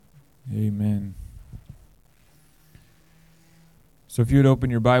Amen. So if you would open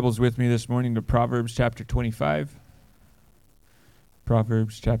your Bibles with me this morning to Proverbs chapter 25.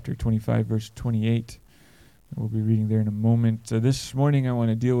 Proverbs chapter 25, verse 28. We'll be reading there in a moment. This morning I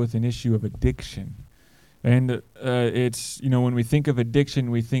want to deal with an issue of addiction. And it's, when we think of addiction,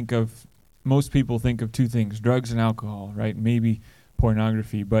 most people think of two things, drugs and alcohol, right? Maybe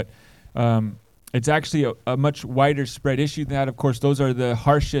pornography. But it's actually a much wider spread issue than that. Of course, those are the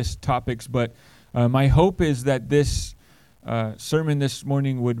harshest topics. But my hope is that this sermon this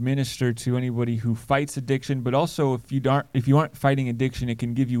morning would minister to anybody who fights addiction, but also if you aren't fighting addiction, it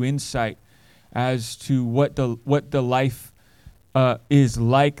can give you insight as to what the life is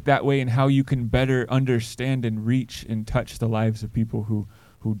like that way, and how you can better understand and reach and touch the lives of people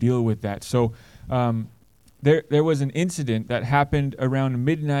who deal with that. So there was an incident that happened around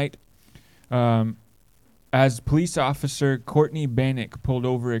midnight as police officer Courtney Bannock pulled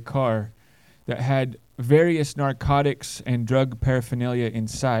over a car that had various narcotics and drug paraphernalia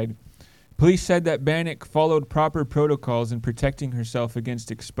inside. Police said that Bannock followed proper protocols in protecting herself against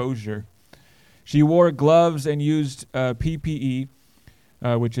exposure. She wore gloves and used PPE,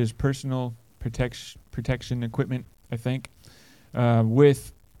 which is personal protection equipment, I think. But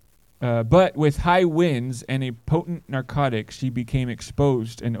with high winds and a potent narcotic, she became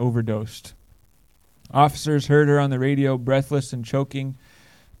exposed and overdosed. Officers heard her on the radio, breathless and choking.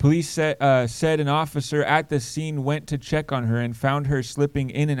 Police said an officer at the scene went to check on her and found her slipping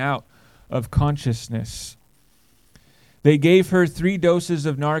in and out of consciousness. They gave her 3 doses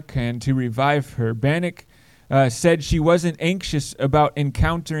of Narcan to revive her. Bannock said she wasn't anxious about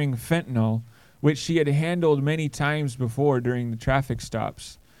encountering fentanyl, which she had handled many times before during the traffic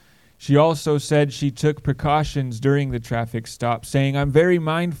stops. She also said she took precautions during the traffic stop, saying, "I'm very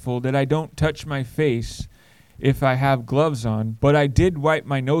mindful that I don't touch my face if I have gloves on, but I did wipe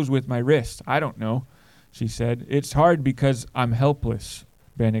my nose with my wrist. I don't know," she said. "It's hard because I'm helpless,"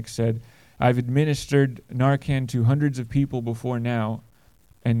 Bannock said. "I've administered Narcan to hundreds of people before now,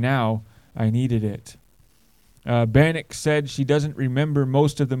 and now I needed it." Bannock said she doesn't remember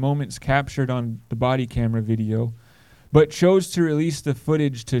most of the moments captured on the body camera video, but chose to release the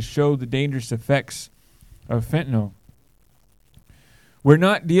footage to show the dangerous effects of fentanyl. "We're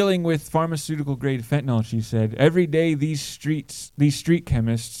not dealing with pharmaceutical-grade fentanyl," she said. "Every day these street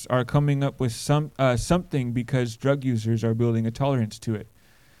chemists are coming up with something because drug users are building a tolerance to it."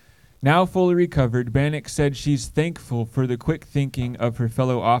 Now fully recovered, Bannock said she's thankful for the quick thinking of her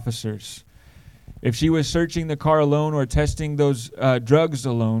fellow officers. If she was searching the car alone or testing those drugs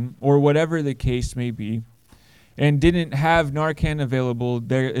alone, or whatever the case may be, and didn't have Narcan available,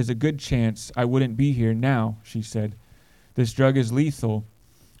 there is a good chance I wouldn't be here now, she said. "This drug is lethal,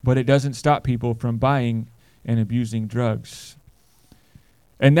 but it doesn't stop people from buying and abusing drugs."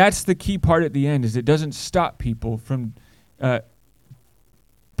 And that's the key part at the end, is it doesn't stop people from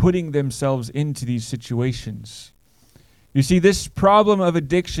putting themselves into these situations. You see, this problem of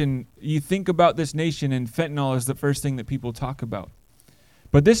addiction, you think about this nation and fentanyl is the first thing that people talk about.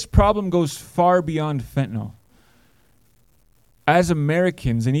 But this problem goes far beyond fentanyl. As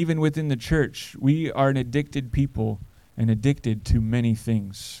Americans, and even within the church, we are an addicted people and addicted to many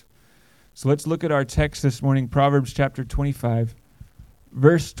things. So let's look at our text this morning, Proverbs chapter 25,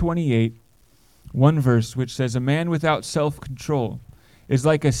 verse 28, one verse which says, "A man without self-control is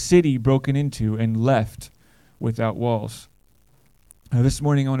like a city broken into and left without walls." This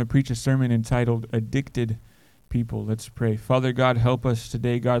morning I want to preach a sermon entitled Addicted People. Let's pray. Father God, help us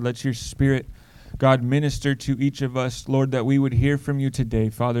today. God, let your Spirit, God, minister to each of us, Lord, that we would hear from you today,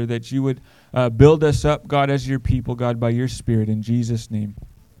 Father, that you would build us up, God, as your people, God, by your Spirit. In Jesus' name,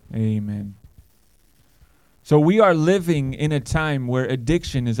 amen. So we are living in a time where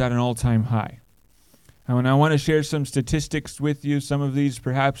addiction is at an all-time high. And I want to share some statistics with you. Some of these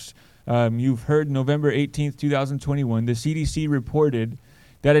perhaps you've heard. November 18th, 2021, the CDC reported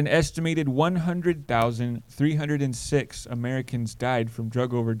that an estimated 100,306 Americans died from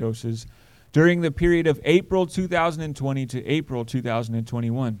drug overdoses during the period of April 2020 to April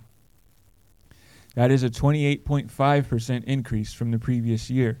 2021. That is a 28.5% increase from the previous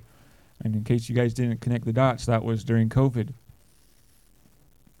year. And in case you guys didn't connect the dots, that was during COVID.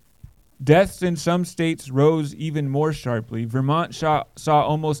 Deaths in some states rose even more sharply. Vermont saw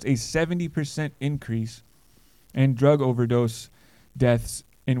almost a 70% increase, and drug overdose deaths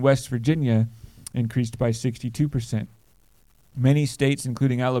in West Virginia increased by 62%. Many states,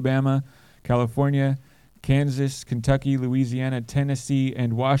 including Alabama, California, Kansas, Kentucky, Louisiana, Tennessee,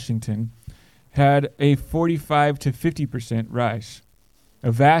 and Washington, had a 45 to 50% rise.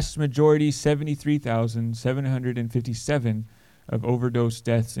 A vast majority, 73,757 of overdose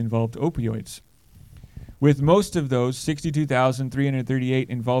deaths involved opioids, with most of those, 62,338,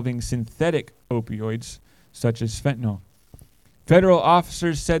 involving synthetic opioids, such as fentanyl. Federal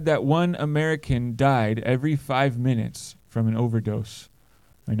officers said that 1 American died every 5 minutes from an overdose.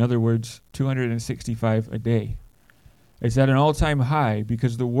 In other words, 265 a day. It's at an all-time high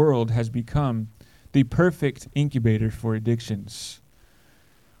because the world has become the perfect incubator for addictions.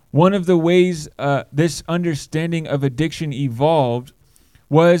 One of the ways this understanding of addiction evolved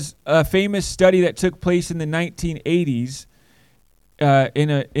was a famous study that took place in the 1980s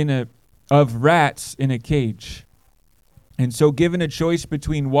of rats in a cage. And so given a choice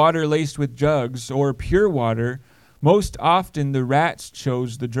between water laced with drugs or pure water, most often the rats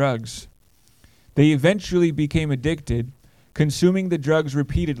chose the drugs. They eventually became addicted, consuming the drugs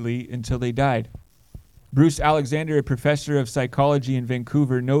repeatedly until they died. Bruce Alexander, a professor of psychology in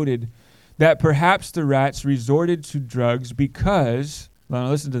Vancouver, noted that perhaps the rats resorted to drugs because, now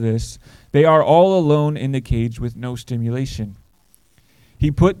listen to this, they are all alone in the cage with no stimulation.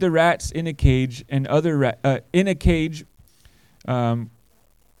 He put the rats in a cage and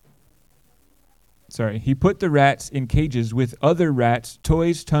He put the rats in cages with other rats,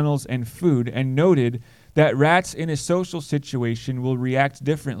 toys, tunnels, and food, and noted that rats in a social situation will react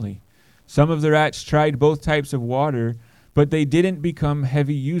differently. Some of the rats tried both types of water, but they didn't become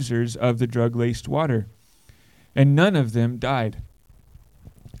heavy users of the drug-laced water, and none of them died.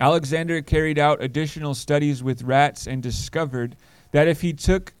 Alexander carried out additional studies with rats and discovered that if he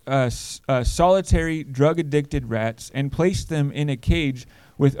took solitary drug-addicted rats and placed them in a cage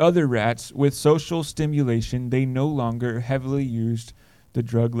with other rats with social stimulation, they no longer heavily used the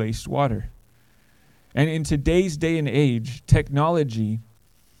drug-laced water. And in today's day and age, technology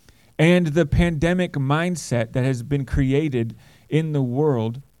and the pandemic mindset that has been created in the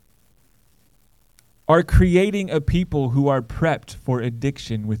world are creating a people who are prepped for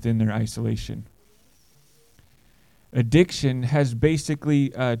addiction within their isolation. Addiction has basically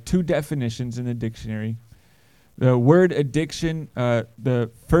 2 definitions in the dictionary. The word addiction, the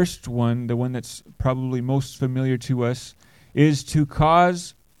first one, the one that's probably most familiar to us, is to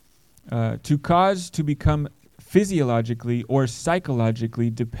cause to become physiologically or psychologically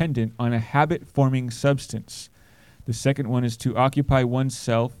dependent on a habit-forming substance. The second one is to occupy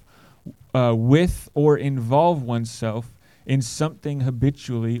oneself with or involve oneself in something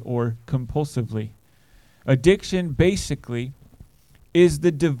habitually or compulsively. Addiction basically is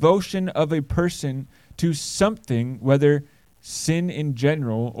the devotion of a person to something, whether sin in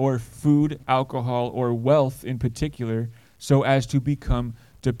general or food, alcohol, or wealth in particular, so as to become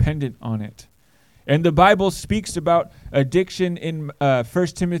dependent on it. And the Bible speaks about addiction in 1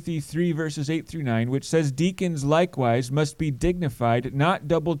 Timothy 3 verses 8 through 9, which says, "Deacons likewise must be dignified, not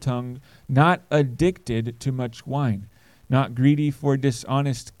double-tongued, not addicted to much wine, not greedy for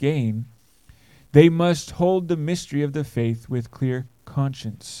dishonest gain. They must hold the mystery of the faith with clear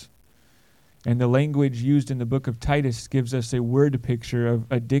conscience." And the language used in the book of Titus gives us a word picture of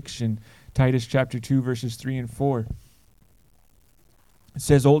addiction. Titus chapter 2 verses 3 and 4. It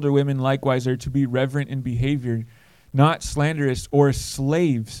says, "Older women likewise are to be reverent in behavior, not slanderous or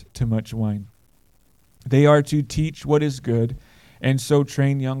slaves to much wine. They are to teach what is good, and so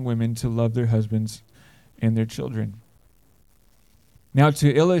train young women to love their husbands and their children." Now,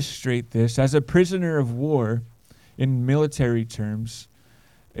 to illustrate this, as a prisoner of war, in military terms,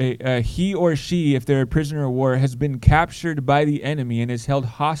 he or she, if they're a prisoner of war, has been captured by the enemy and is held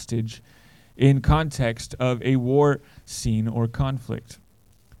hostage in context of a war scene or conflict.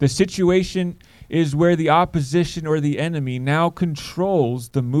 The situation is where the opposition or the enemy now controls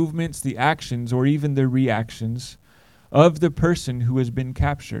the movements, the actions, or even the reactions of the person who has been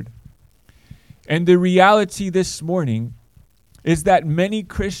captured. And the reality this morning is that many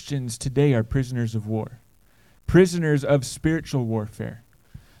Christians today are prisoners of war, prisoners of spiritual warfare.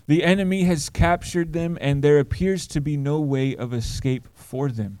 The enemy has captured them, and there appears to be no way of escape for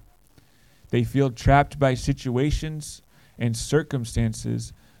them. They feel trapped by situations and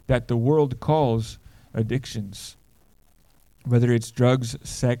circumstances that the world calls addictions. Whether it's drugs,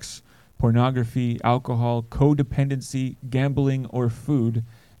 sex, pornography, alcohol, codependency, gambling, or food,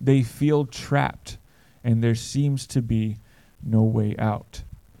 they feel trapped, and there seems to be no way out.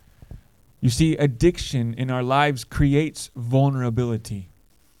 You see, addiction in our lives creates vulnerability.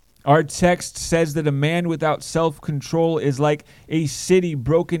 Our text says that a man without self-control is like a city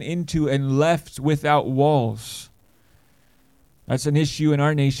broken into and left without walls. That's an issue in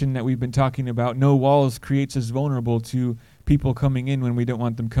our nation that we've been talking about. No walls creates us vulnerable to people coming in when we don't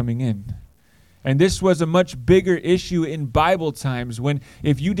want them coming in. And this was a much bigger issue in Bible times when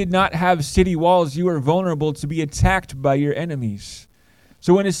if you did not have city walls, you were vulnerable to be attacked by your enemies.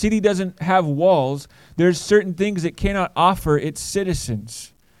 So when a city doesn't have walls, there's certain things it cannot offer its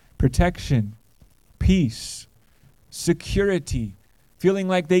citizens. Protection, peace, security, feeling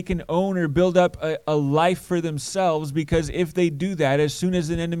like they can own or build up a life for themselves, because if they do that, as soon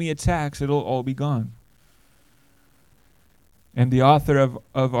as an enemy attacks, it'll all be gone. And the author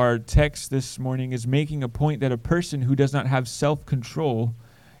of our text this morning is making a point that a person who does not have self-control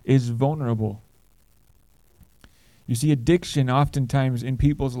is vulnerable. You see, addiction oftentimes in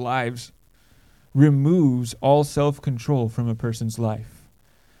people's lives removes all self-control from a person's life.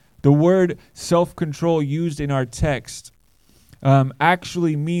 The word self-control used in our text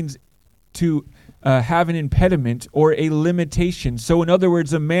actually means to have an impediment or a limitation. So in other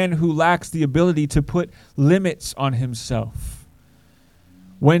words, a man who lacks the ability to put limits on himself.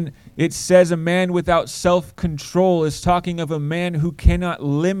 When it says a man without self-control, is talking of a man who cannot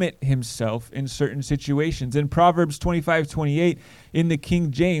limit himself in certain situations. And Proverbs 25:28 in the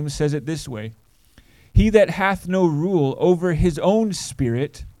King James says it this way: "He that hath no rule over his own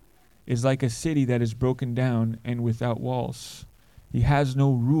spirit is like a city that is broken down and without walls." He has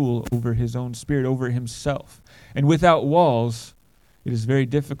no rule over his own spirit, over himself. And without walls, it is very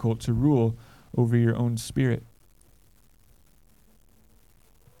difficult to rule over your own spirit.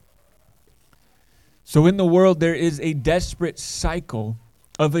 So in the world, there is a desperate cycle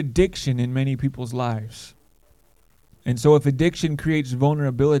of addiction in many people's lives. And so if addiction creates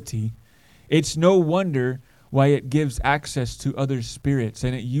vulnerability, it's no wonder why it gives access to other spirits,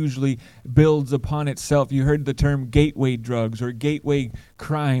 and it usually builds upon itself. You heard the term gateway drugs or gateway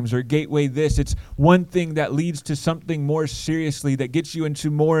crimes or gateway this. It's one thing that leads to something more seriously that gets you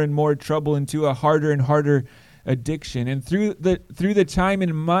into more and more trouble, into a harder and harder addiction. And through the time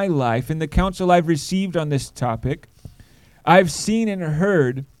in my life and the counsel I've received on this topic, I've seen and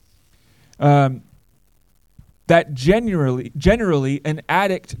heard that generally an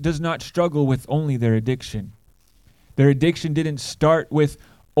addict does not struggle with only their addiction. Their addiction didn't start with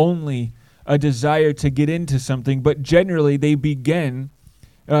only a desire to get into something, but generally they begin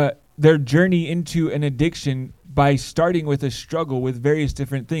their journey into an addiction by starting with a struggle with various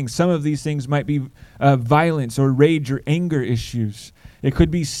different things. Some of these things might be violence or rage or anger issues. It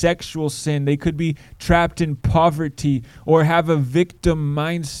could be sexual sin. They could be trapped in poverty or have a victim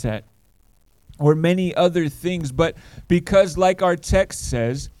mindset or many other things. But because, like our text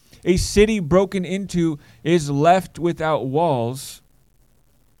says, a city broken into is left without walls,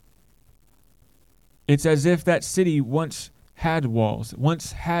 it's as if that city once had walls,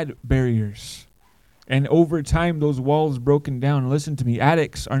 once had barriers. And over time, those walls broken down. Listen to me,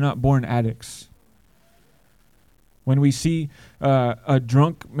 addicts are not born addicts. When we see a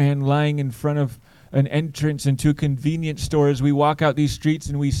drunk man lying in front of an entrance into convenience stores, we walk out these streets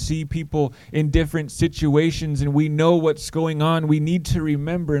and we see people in different situations and we know what's going on. We need to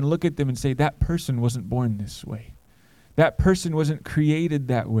remember and look at them and say, that person wasn't born this way. That person wasn't created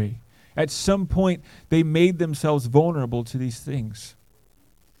that way. At some point, they made themselves vulnerable to these things.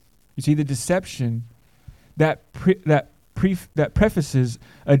 You see, the deception that prefaces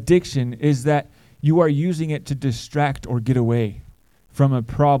addiction is that you are using it to distract or get away from a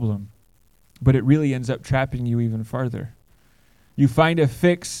problem, but it really ends up trapping you even farther. You find a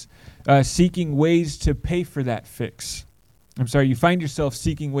fix, seeking ways to pay for that fix. You find yourself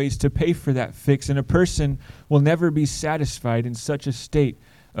seeking ways to pay for that fix, and a person will never be satisfied in such a state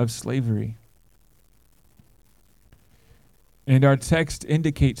of slavery. And our text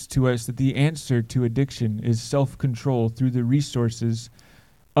indicates to us that the answer to addiction is self-control through the resources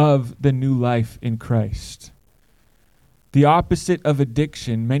of the new life in Christ. The opposite of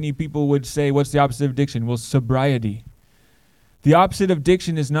addiction, many people would say, what's the opposite of addiction? Well, sobriety. The opposite of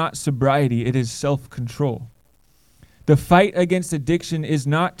addiction is not sobriety, it is self-control. The fight against addiction is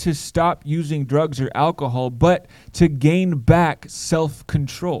not to stop using drugs or alcohol, but to gain back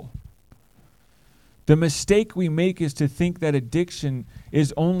self-control. The mistake we make is to think that addiction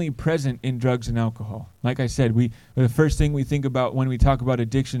is only present in drugs and alcohol. Like I said, the first thing we think about when we talk about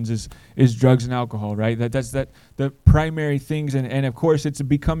addictions is drugs and alcohol, right? That's the primary things, and of course it's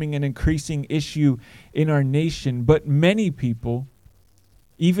becoming an increasing issue in our nation. But many people,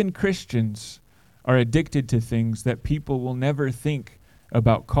 even Christians, are addicted to things that people will never think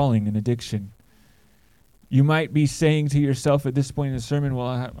about calling an addiction. You might be saying to yourself at this point in the sermon,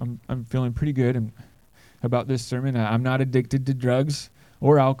 well, I'm feeling pretty good about this sermon. I'm not addicted to drugs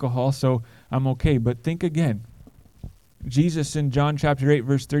or alcohol, so I'm okay. But think again. Jesus in John chapter 8,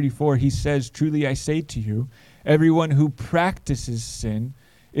 verse 34, he says, "Truly I say to you, everyone who practices sin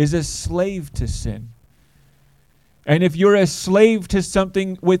is a slave to sin. And if you're a slave to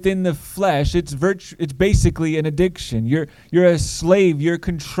something within the flesh, it's basically an addiction. You're a slave, you're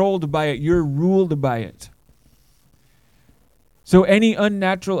controlled by it, you're ruled by it. So any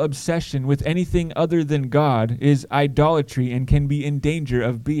unnatural obsession with anything other than God is idolatry and can be in danger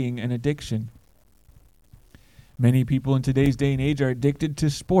of being an addiction. Many people in today's day and age are addicted to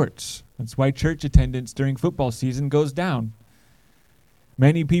sports. That's why church attendance during football season goes down.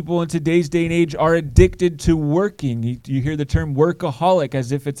 Many people in today's day and age are addicted to working. You hear the term workaholic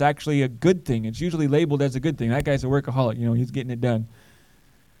as if it's actually a good thing. It's usually labeled as a good thing. That guy's a workaholic. He's getting it done.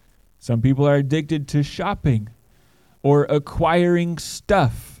 Some people are addicted to shopping or acquiring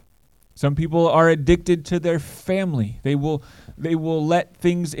stuff. Some people are addicted to their family. They will let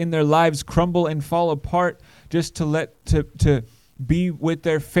things in their lives crumble and fall apart just to be with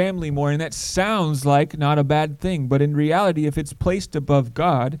their family more. And that sounds like not a bad thing, but in reality, if it's placed above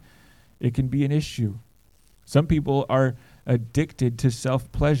God, it can be an issue. Some people are addicted to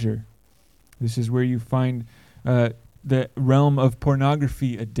self-pleasure. This is where you find the realm of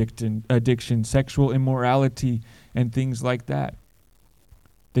pornography addiction, sexual immorality, and things like that.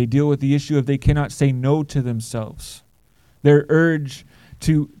 They deal with the issue of they cannot say no to themselves. Their urge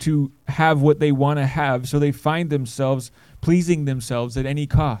to have what they want to have, so they find themselves pleasing themselves at any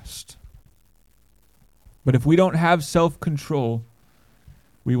cost. But if we don't have self-control,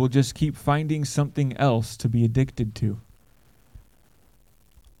 we will just keep finding something else to be addicted to.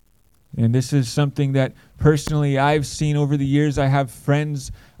 And this is something that personally I've seen over the years. I have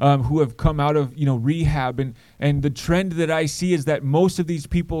friends who have come out of rehab, and the trend that I see is that most of these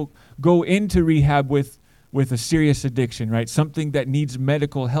people go into rehab with a serious addiction, right? Something that needs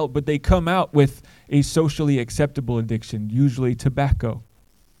medical help, but they come out with a socially acceptable addiction, usually tobacco.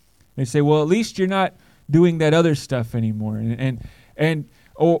 They say, well, at least you're not doing that other stuff anymore.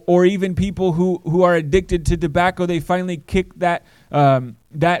 Or even people who are addicted to tobacco, they finally kick that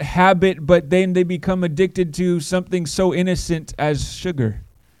habit, but then they become addicted to something so innocent as sugar.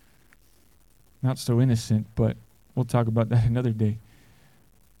 Not so innocent, but we'll talk about that another day.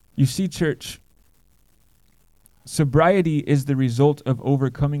 You see, church, sobriety is the result of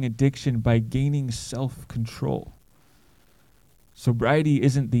overcoming addiction by gaining self-control. Sobriety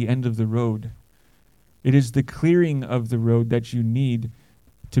isn't the end of the road. It is the clearing of the road that you need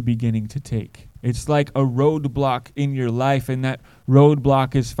to beginning to take. It's like a roadblock in your life, and that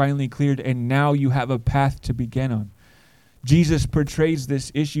roadblock is finally cleared, and now you have a path to begin on. Jesus portrays this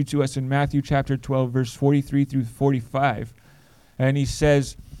issue to us in Matthew chapter 12, verse 43 through 45. And he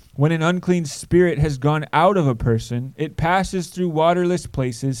says, when an unclean spirit has gone out of a person, it passes through waterless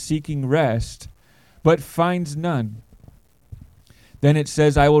places seeking rest, but finds none. Then it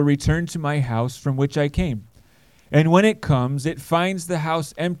says, I will return to my house from which I came. And when it comes, it finds the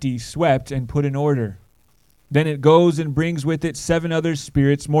house empty, swept, and put in order. Then it goes and brings with it 7 other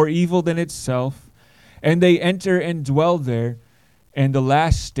spirits more evil than itself, and they enter and dwell there, and the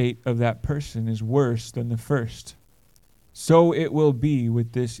last state of that person is worse than the first. So it will be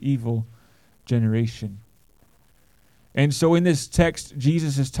with this evil generation. And so in this text,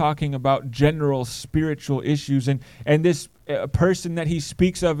 Jesus is talking about general spiritual issues, and this person that he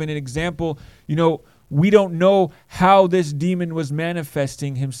speaks of in an example, we don't know how this demon was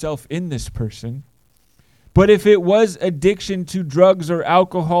manifesting himself in this person. But if it was addiction to drugs or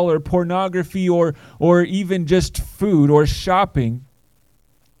alcohol or pornography or even just food or shopping,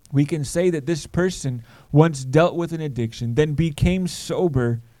 we can say that this person once dealt with an addiction, then became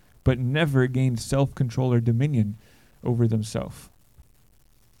sober, but never gained self-control or dominion over themselves.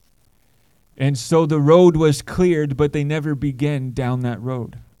 And so the road was cleared, but they never began down that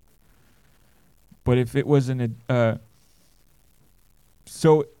road. But if it was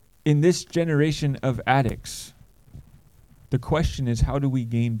so in this generation of addicts, the question is, how do we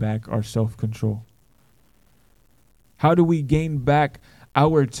gain back our self-control? How do we gain back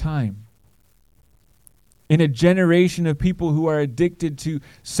our time? In a generation of people who are addicted to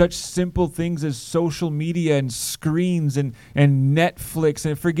such simple things as social media and screens and Netflix,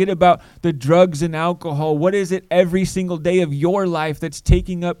 and forget about the drugs and alcohol, what is it every single day of your life that's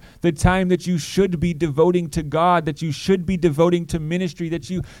taking up the time that you should be devoting to God, that you should be devoting to ministry, that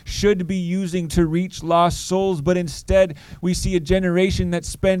you should be using to reach lost souls? But instead, we see a generation that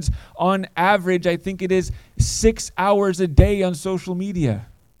spends, on average, I think it is 6 hours a day on social media.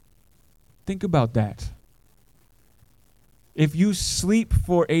 Think about that. If you sleep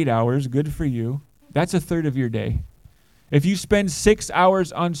for 8 hours, good for you. That's a third of your day. If you spend 6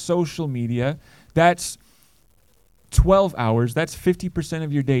 hours on social media, that's 12 hours. That's 50%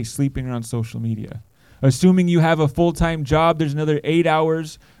 of your day sleeping on social media. Assuming you have a full-time job, there's another 8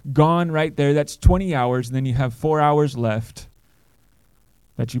 hours gone right there. That's 20 hours, and then you have 4 hours left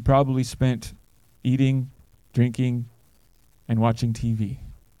that you probably spent eating, drinking, and watching TV.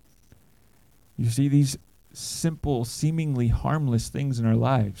 You see, these simple, seemingly harmless things in our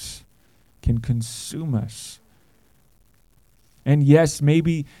lives can consume us. And yes,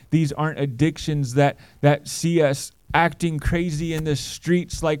 maybe these aren't addictions that see us acting crazy in the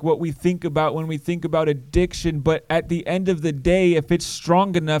streets like what we think about when we think about addiction, but at the end of the day, if it's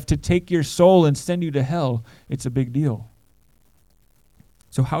strong enough to take your soul and send you to hell, it's a big deal.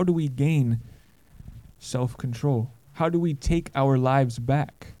 So how do we gain self-control? How do we take our lives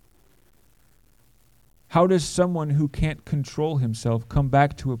back? How does someone who can't control himself come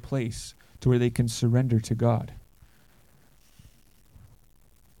back to a place to where they can surrender to God?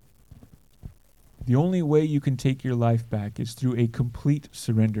 The only way you can take your life back is through a complete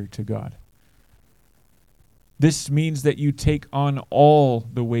surrender to God. This means that you take on all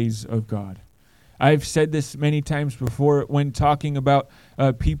the ways of God. I've said this many times before when talking about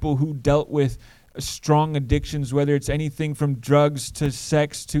people who dealt with strong addictions, whether it's anything from drugs to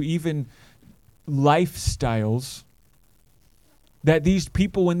sex to even lifestyles, that these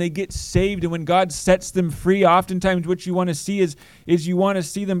people, when they get saved and when God sets them free, oftentimes what you want to see is you want to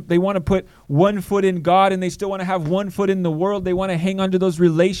see them, they want to put one foot in God and they still want to have one foot in the world. They want to hang on to those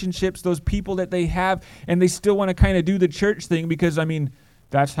relationships, those people that they have, and they still want to kind of do the church thing because,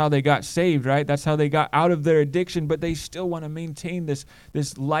 that's how they got saved, right? That's how they got out of their addiction, but they still want to maintain this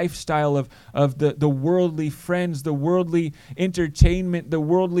lifestyle of the worldly friends, the worldly entertainment, the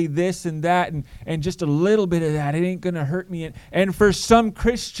worldly this and that, and just a little bit of that. It ain't going to hurt me. And for some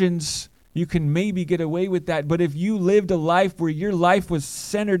Christians, you can maybe get away with that, but if you lived a life where your life was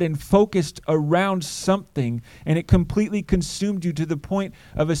centered and focused around something, and it completely consumed you to the point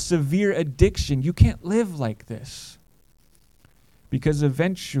of a severe addiction, you can't live like this. Because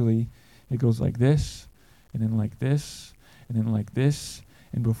eventually it goes like this, and then like this, and then like this,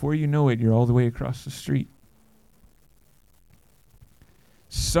 and before you know it, you're all the way across the street.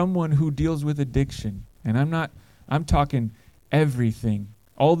 Someone who deals with addiction, and I'm talking everything,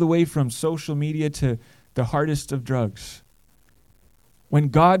 all the way from social media to the hardest of drugs. When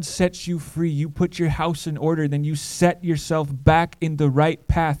God sets you free, you put your house in order, then you set yourself back in the right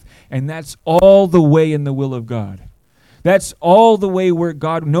path, and that's all the way in the will of God. That's all the way where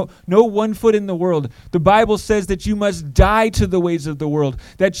God, no one foot in the world. The Bible says that you must die to the ways of the world,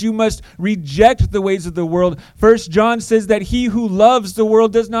 that you must reject the ways of the world. 1 John says that he who loves the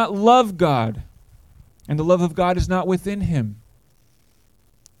world does not love God, and the love of God is not within him.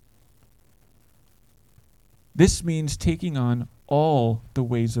 This means taking on all the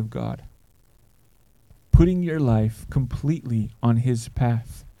ways of God, putting your life completely on his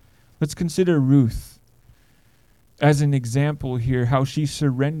path. Let's consider Ruth as an example here, how she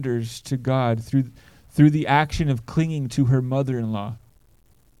surrenders to God through the action of clinging to her mother-in-law.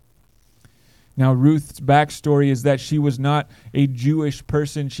 Now, Ruth's backstory is that she was not a Jewish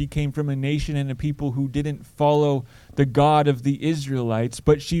person. She came from a nation and a people who didn't follow the God of the Israelites,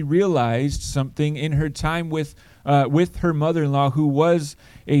 but she realized something in her time with her mother-in-law, who was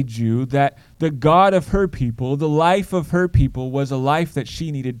a Jew, that the God of her people, the life of her people, was a life that she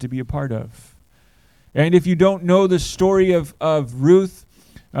needed to be a part of. And if you don't know the story of Ruth,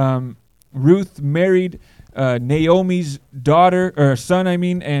 Ruth married Naomi's son,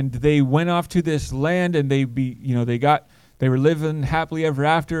 and they went off to this land, and they were living happily ever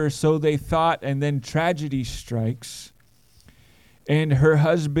after, or so they thought, and then tragedy strikes, and her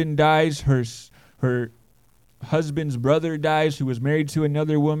husband dies, her husband's brother dies, who was married to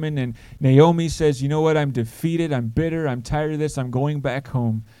another woman, and Naomi says, you know what, I'm defeated, I'm bitter, I'm tired of this, I'm going back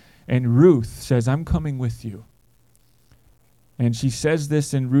home. And Ruth says, I'm coming with you. And she says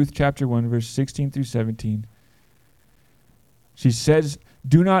this in Ruth chapter 1, verse 16 through 17. She says,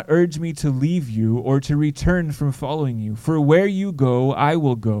 do not urge me to leave you or to return from following you. For where you go, I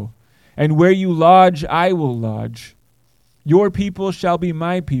will go. And where you lodge, I will lodge. Your people shall be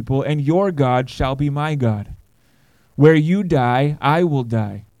my people, and your God shall be my God. Where you die, I will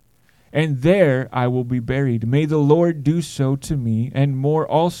die. And there I will be buried. May the Lord do so to me, and more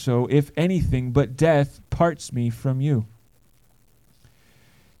also, if anything but death parts me from you.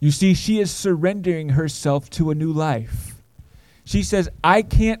 You see, she is surrendering herself to a new life. She says, I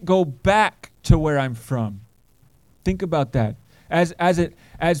can't go back to where I'm from. Think about that.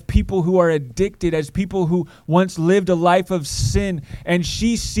 as people who are addicted, as people who once lived a life of sin. And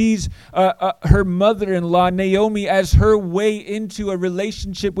she sees her mother-in-law, Naomi, as her way into a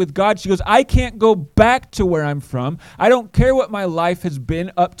relationship with God. She goes, I can't go back to where I'm from. I don't care what my life has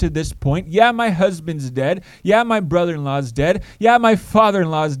been up to this point. Yeah, my husband's dead. Yeah, my brother-in-law's dead. Yeah, my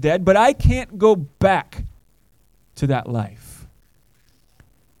father-in-law's dead. But I can't go back to that life.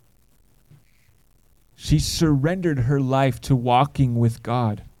 She surrendered her life to walking with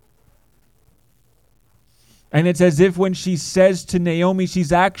God. And it's as if when she says to Naomi,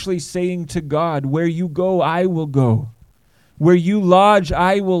 she's actually saying to God, where you go, I will go. Where you lodge,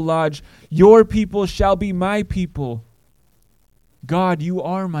 I will lodge. Your people shall be my people. God, you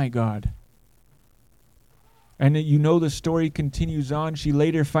are my God. And you know the story continues on. She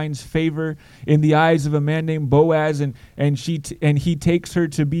later finds favor in the eyes of a man named Boaz, and he takes her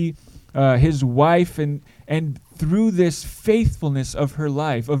to be his wife, and through this faithfulness of her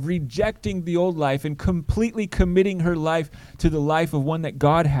life, of rejecting the old life and completely committing her life to the life of one that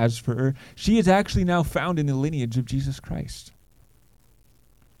God has for her, she is actually now found in the lineage of Jesus Christ.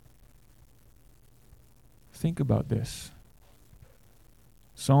 Think about this.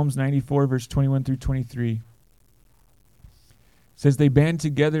 Psalms 94, verse 21 through 23 says, they band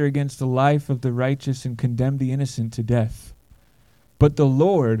together against the life of the righteous and condemn the innocent to death. But the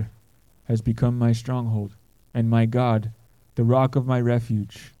Lord has become my stronghold and my God, the rock of my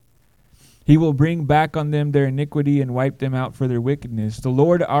refuge. He will bring back on them their iniquity and wipe them out for their wickedness. The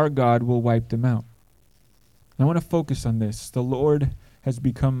Lord our God will wipe them out. I want to focus on this. The Lord has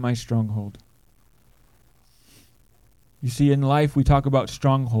become my stronghold. You see, in life we talk about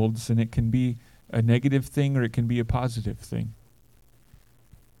strongholds, and it can be a negative thing or it can be a positive thing.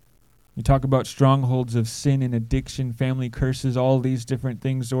 You talk about strongholds of sin and addiction, family curses, all these different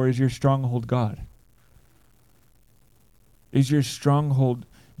things, or is your stronghold God? Is your stronghold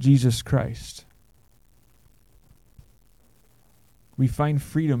Jesus Christ? We find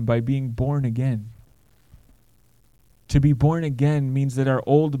freedom by being born again. To be born again means that our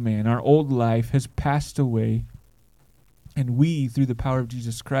old man, our old life has passed away, and we, through the power of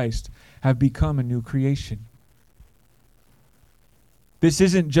Jesus Christ, have become a new creation. This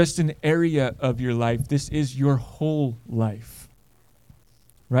isn't just an area of your life. This is your whole life.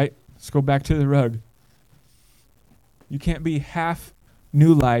 Right? Let's go back to the rug. You can't be half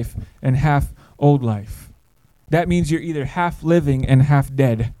new life and half old life. That means you're either half living and half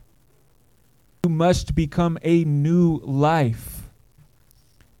dead. You must become a new life.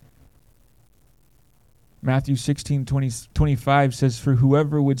 Matthew 16:25 says, for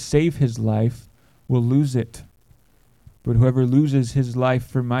whoever would save his life will lose it. But whoever loses his life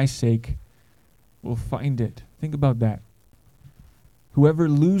for my sake will find it. Think about that. Whoever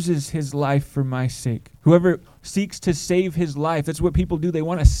loses his life for my sake. Whoever seeks to save his life. That's what people do. They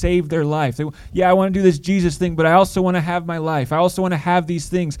want to save their life. I want to do this Jesus thing, but I also want to have my life. I also want to have these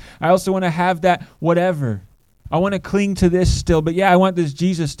things. I also want to have that whatever. I want to cling to this still, but I want this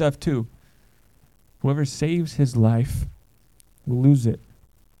Jesus stuff too. Whoever saves his life will lose it.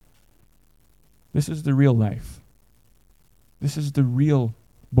 This is the real life. This is the real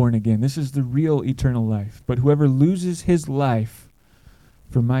born again. This is the real eternal life. But whoever loses his life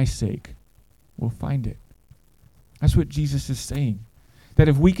for my sake will find it. That's what Jesus is saying. That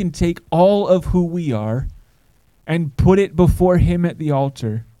if we can take all of who we are and put it before him at the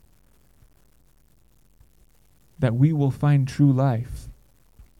altar, that we will find true life.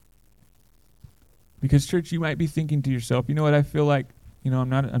 Because church, you might be thinking to yourself, you know what, I feel like, I'm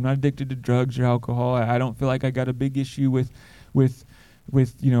not addicted to drugs or alcohol. I don't feel like I got a big issue with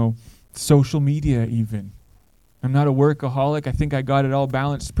social media even. I'm not a workaholic. I think I got it all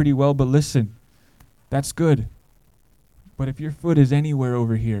balanced pretty well, but listen, that's good. But if your foot is anywhere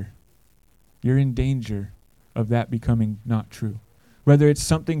over here, you're in danger of that becoming not true. Whether it's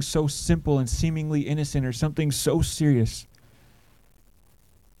something so simple and seemingly innocent or something so serious.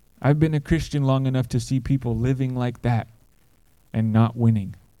 I've been a Christian long enough to see people living like that and not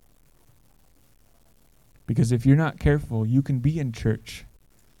winning. Because if you're not careful, you can be in church,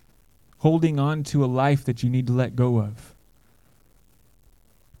 holding on to a life that you need to let go of.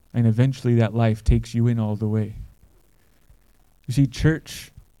 And eventually that life takes you in all the way. You see,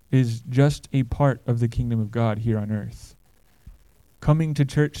 church is just a part of the kingdom of God here on earth. Coming to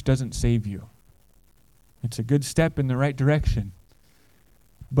church doesn't save you. It's a good step in the right direction.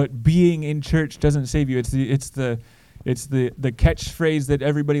 But being in church doesn't save you. It's the catchphrase that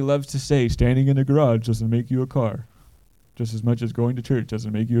everybody loves to say, standing in a garage doesn't make you a car. Just as much as going to church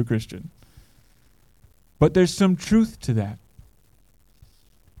doesn't make you a Christian. But there's some truth to that.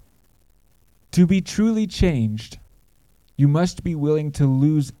 To be truly changed, You must be willing to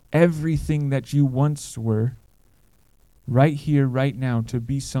lose everything that you once were, right here, right now, to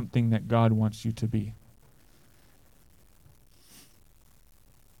be something that God wants you to be.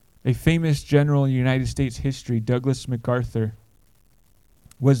 A famous general in United States history, Douglas MacArthur,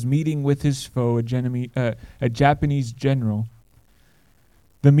 was meeting with his foe, a Japanese general.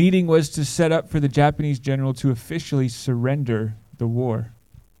 The meeting was to set up for the Japanese general to officially surrender the war.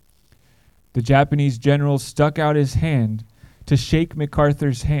 The Japanese general stuck out his hand to shake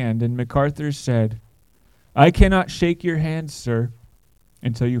MacArthur's hand, and MacArthur said, "I cannot shake your hand, sir,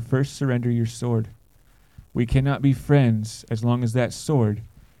 until you first surrender your sword. We cannot be friends as long as that sword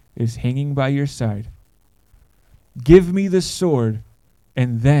is hanging by your side. Give me the sword,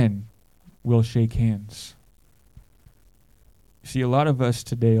 and then we'll shake hands." See, a lot of us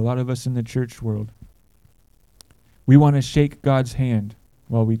today, a lot of us in the church world, we want to shake God's hand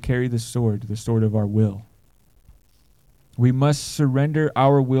while we carry the sword of our will. We must surrender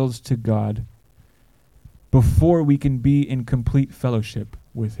our wills to God before we can be in complete fellowship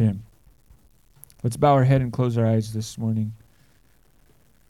with Him. Let's bow our head and close our eyes this morning.